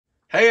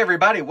Hey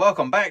everybody,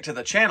 welcome back to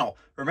the channel.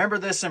 Remember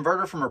this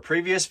inverter from a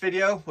previous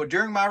video? Well,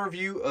 during my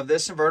review of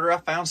this inverter, I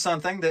found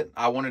something that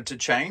I wanted to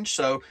change.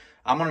 So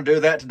I'm going to do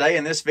that today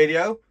in this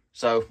video.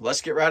 So let's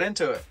get right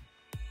into it.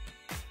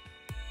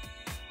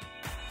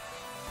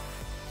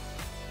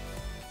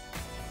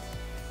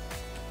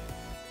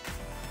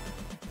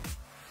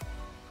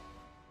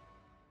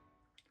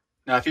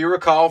 Now, if you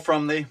recall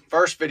from the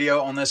first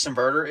video on this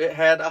inverter, it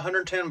had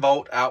 110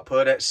 volt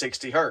output at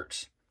 60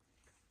 hertz.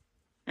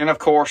 And of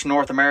course,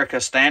 North America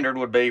standard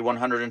would be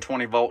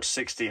 120 volts,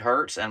 60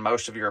 hertz, and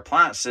most of your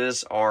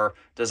appliances are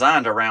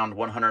designed around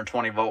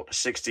 120 volt,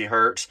 60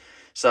 hertz.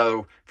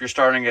 So if you're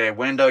starting a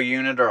window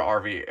unit or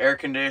RV air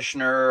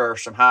conditioner or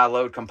some high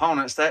load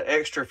components, that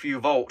extra few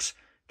volts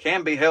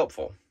can be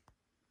helpful.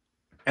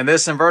 And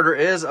this inverter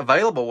is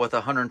available with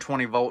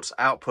 120 volts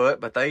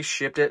output, but they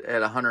shipped it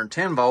at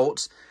 110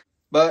 volts.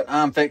 But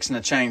I'm fixing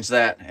to change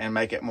that and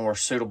make it more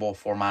suitable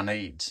for my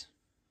needs.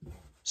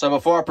 So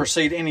before I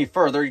proceed any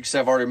further, you can see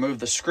I've already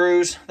removed the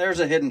screws. There's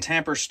a hidden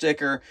tamper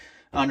sticker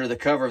under the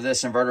cover of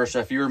this inverter. So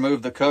if you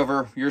remove the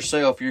cover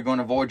yourself, you're going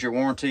to void your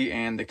warranty,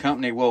 and the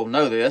company will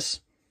know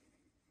this.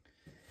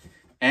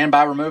 And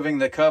by removing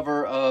the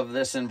cover of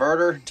this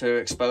inverter to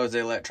expose the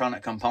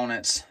electronic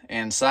components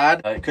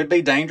inside, it could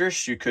be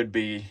dangerous. You could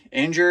be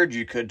injured.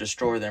 You could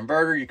destroy the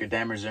inverter. You could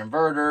damage the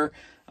inverter,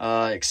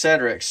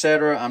 etc.,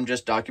 etc. I'm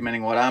just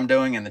documenting what I'm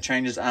doing and the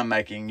changes I'm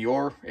making.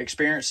 Your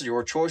experiences,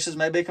 your choices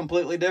may be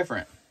completely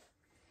different.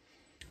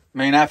 I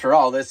mean, after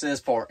all, this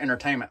is for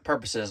entertainment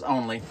purposes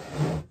only.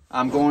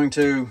 I'm going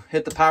to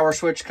hit the power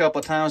switch a couple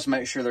of times to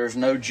make sure there's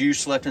no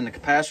juice left in the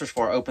capacitors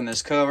before I open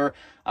this cover.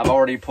 I've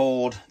already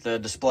pulled the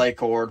display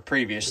cord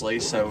previously,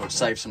 so it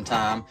saves some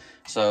time.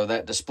 So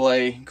that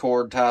display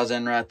cord ties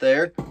in right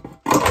there.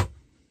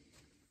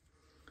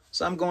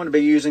 So I'm going to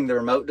be using the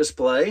remote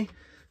display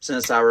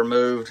since I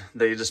removed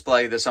the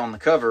display that's on the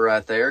cover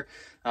right there.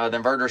 The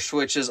inverter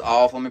switch is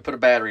off. Let me put a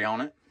battery on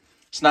it.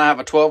 So now I have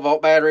a 12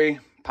 volt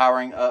battery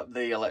powering up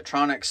the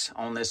electronics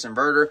on this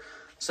inverter.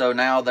 So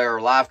now there are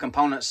live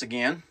components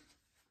again.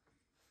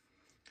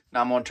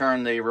 Now I'm going to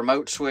turn the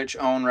remote switch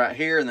on right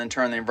here and then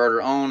turn the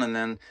inverter on, and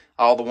then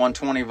all the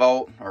 120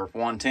 volt or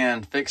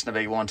 110, fixing to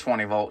be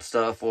 120 volt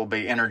stuff will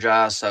be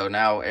energized. So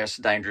now it's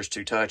dangerous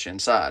to touch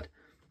inside.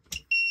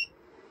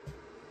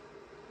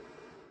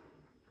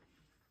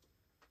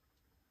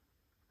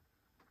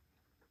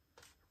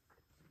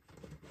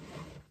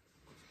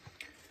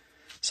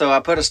 So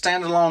I put a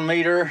standalone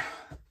meter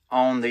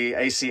on the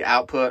AC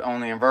output on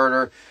the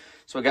inverter.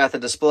 So we got the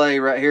display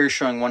right here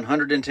showing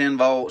 110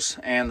 volts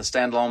and the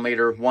standalone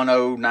meter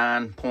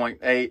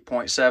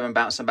 109.8.7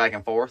 bouncing back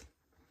and forth.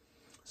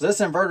 So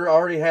this inverter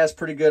already has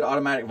pretty good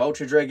automatic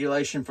voltage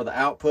regulation for the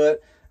output.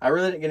 I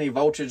really didn't get any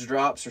voltage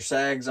drops or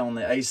sags on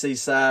the AC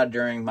side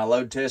during my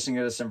load testing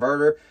of this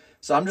inverter.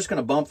 So I'm just going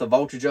to bump the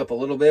voltage up a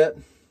little bit.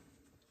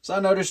 So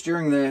I noticed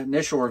during the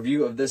initial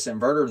review of this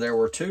inverter, there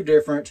were two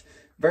different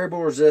variable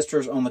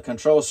resistors on the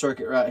control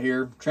circuit right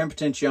here, trim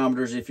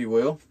potentiometers if you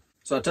will.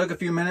 So I took a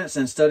few minutes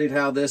and studied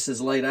how this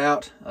is laid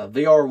out.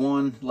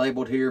 VR1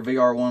 labeled here,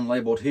 VR1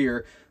 labeled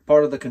here,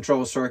 part of the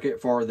control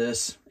circuit for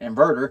this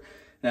inverter.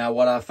 Now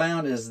what I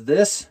found is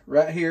this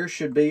right here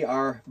should be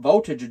our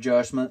voltage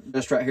adjustment,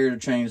 just right here to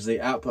change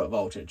the output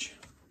voltage.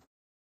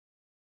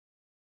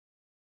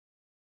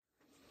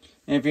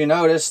 And if you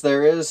notice,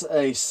 there is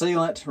a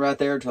sealant right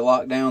there to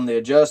lock down the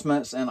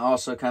adjustments and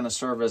also kind of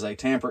serve as a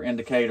tamper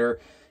indicator.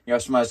 You know,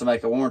 if somebody's to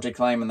make a warranty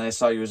claim and they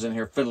saw you was in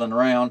here fiddling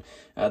around,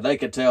 they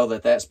could tell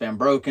that that's been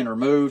broken or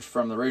moved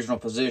from the original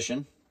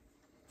position.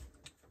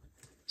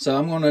 So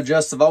I'm going to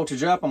adjust the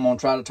voltage up. I'm going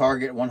to try to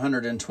target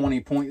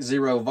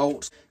 120.0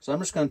 volts. So I'm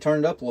just going to turn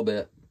it up a little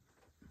bit.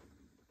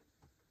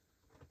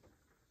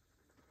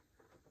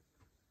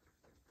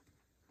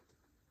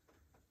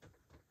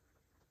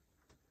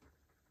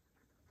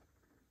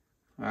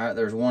 All right,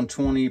 there's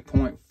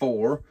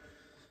 120.4.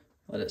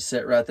 Let it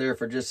sit right there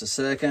for just a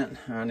second.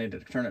 I need to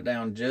turn it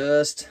down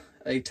just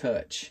a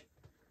touch.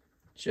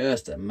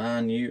 Just a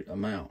minute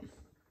amount.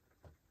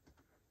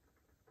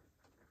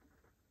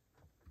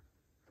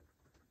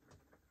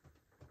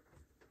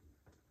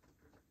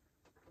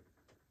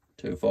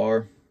 Too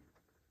far.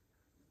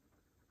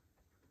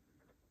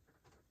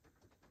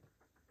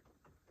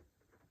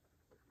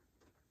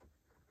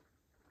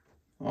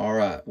 All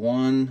right,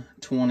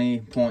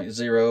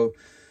 120.0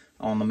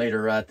 on the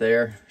meter right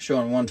there,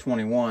 showing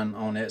 121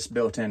 on its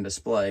built-in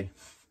display.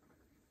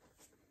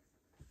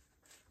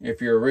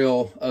 If you're a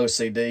real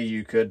OCD,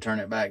 you could turn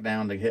it back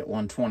down to hit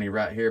 120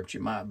 right here, but you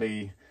might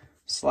be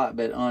a slight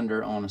bit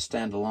under on a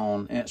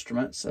standalone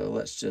instrument. So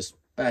let's just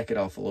back it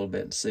off a little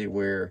bit and see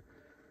where.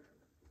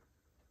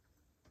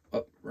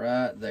 Up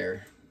right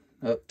there.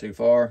 Up too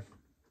far.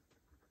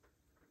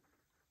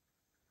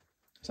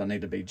 So I need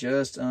to be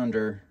just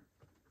under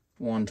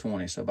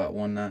 120, so about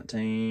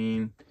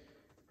 119.9.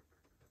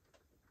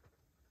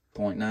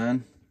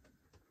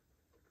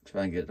 If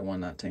I can get to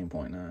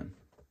 119.9.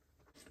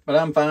 But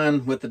I'm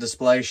fine with the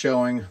display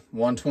showing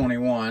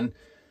 121,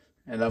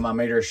 and then my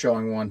meter is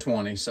showing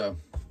 120, so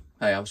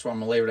hey, I'm just going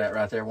to leave it at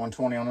right there,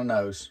 120 on the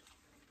nose.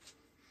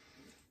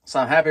 So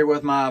I'm happy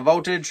with my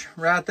voltage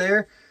right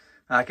there.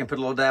 I can put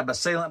a little dab of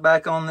sealant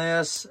back on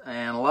this,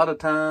 and a lot of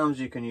times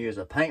you can use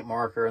a paint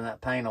marker and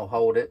that paint will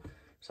hold it.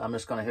 So I'm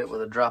just going to hit it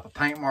with a drop of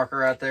paint marker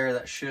right there.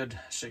 That should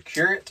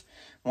secure it.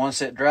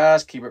 Once it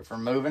dries, keep it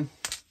from moving.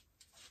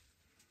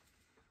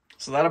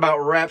 So that about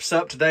wraps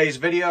up today's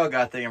video. I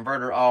got the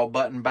inverter all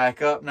buttoned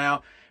back up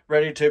now,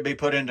 ready to be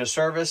put into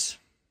service.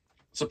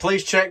 So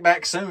please check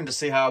back soon to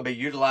see how I'll be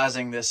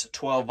utilizing this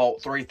 12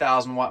 volt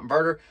 3000 watt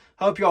inverter.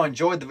 Hope y'all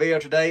enjoyed the video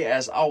today.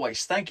 As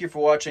always, thank you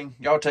for watching.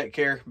 Y'all take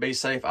care. Be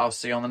safe. I'll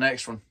see you on the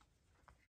next one.